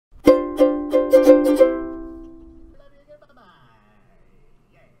Hey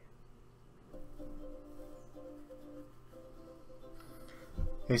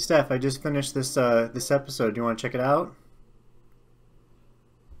Steph, I just finished this episode. Do you want to check it out?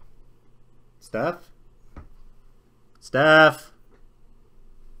 Steph? Steph?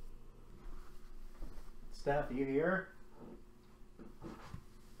 Steph, are you here?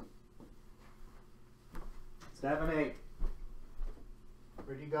 Stephanie?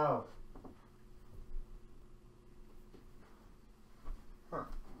 Where'd you go? Huh.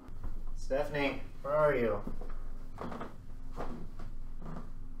 Stephanie, where are you?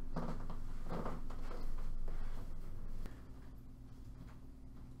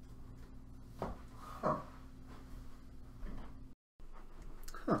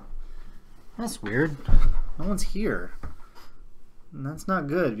 That's weird. No one's here. And that's not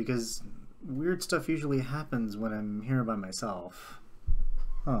good because weird stuff usually happens when I'm here by myself.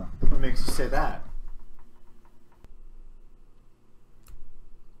 Huh. What makes you say that?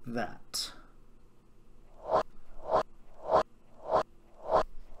 That.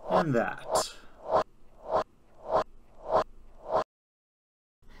 And that.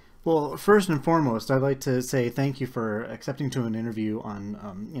 Well, first and foremost, I'd like to say thank you for accepting to an interview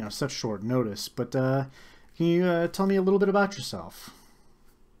on such short notice. But can you tell me a little bit about yourself?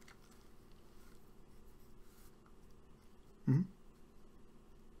 Mm-hmm.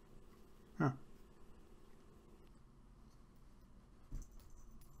 Huh.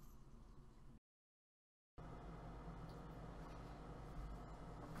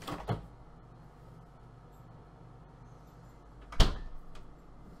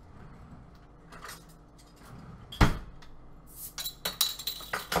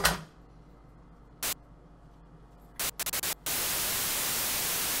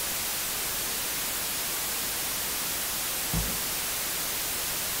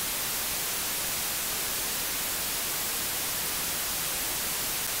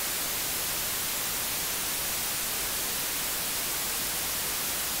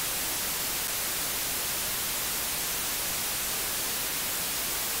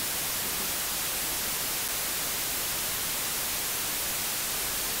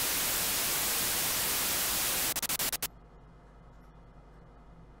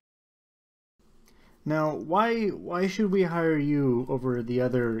 Now, why should we hire you over the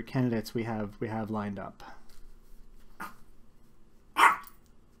other candidates we have lined up?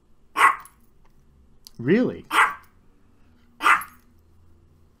 Really?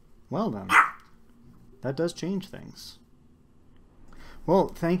 Well then, that does change things. Well,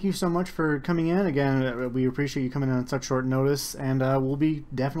 thank you so much for coming in again. We appreciate you coming in on such short notice, and we'll be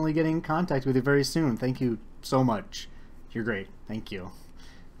definitely getting in contact with you very soon. Thank you so much. You're great. Thank you.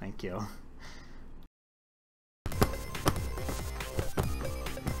 Thank you.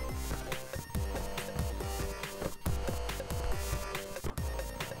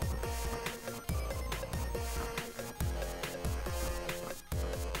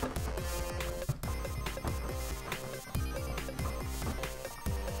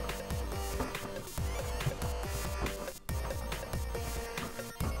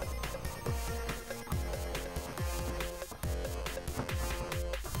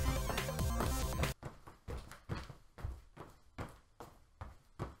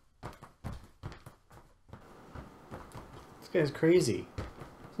 This guy's crazy.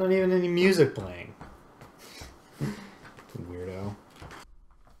 There's not even any music playing. Weirdo.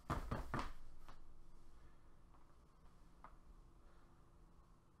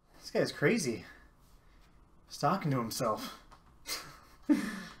 This guy's crazy. He's talking to himself.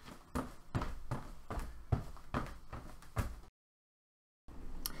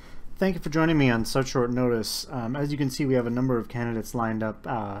 Thank you for joining me on such short notice. As you can see, we have a number of candidates lined up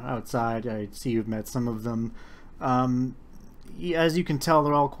outside. I see you've met some of them. As you can tell,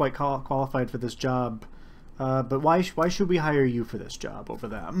 they're all quite qualified for this job. But why should we hire you for this job over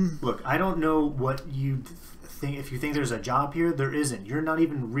them? Look, I don't know what you think. If you think there's a job here, there isn't. You're not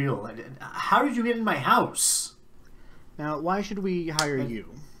even real. How did you get in my house? Now, why should we hire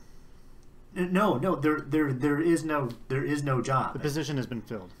you? No, there is no job. The position has been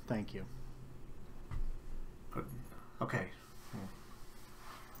filled. Thank you. Okay.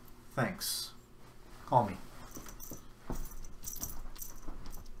 Thanks. Call me.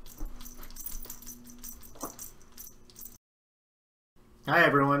 Hi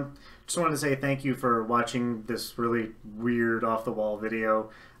everyone. Just wanted to say thank you for watching this really weird off-the-wall video.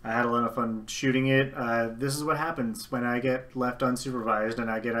 I had a lot of fun shooting it. This is what happens when I get left unsupervised and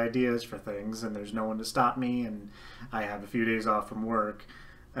I get ideas for things and there's no one to stop me and I have a few days off from work.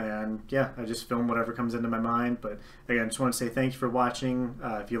 And yeah, I just film whatever comes into my mind. But again, just want to say thank you for watching.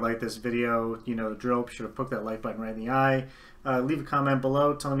 If you like this video, you know the drill. Be sure to poke that like button right in the eye. Leave a comment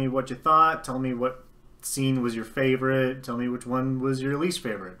below telling me what you thought. Tell me what scene was your favorite. Tell me which one was your least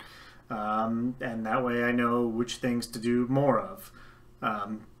favorite. And that way I know which things to do more of.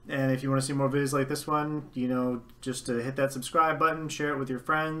 And if you want to see more videos like this one, you know, just to hit that subscribe button, share it with your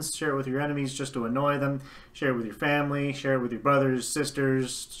friends, share it with your enemies just to annoy them, share it with your family, share it with your brothers,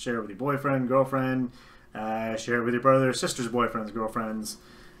 sisters, share it with your boyfriend, girlfriend, share it with your brothers, sisters, boyfriends, girlfriends,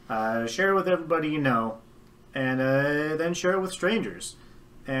 share it with everybody you know, and then share it with strangers.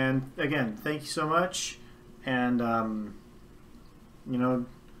 And again, thank you so much, and you know,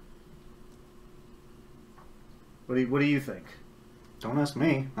 what do you think? Don't ask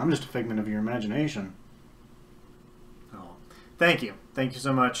me. I'm just a figment of your imagination. Oh, thank you. Thank you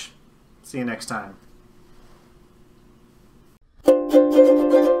so much. See you next time.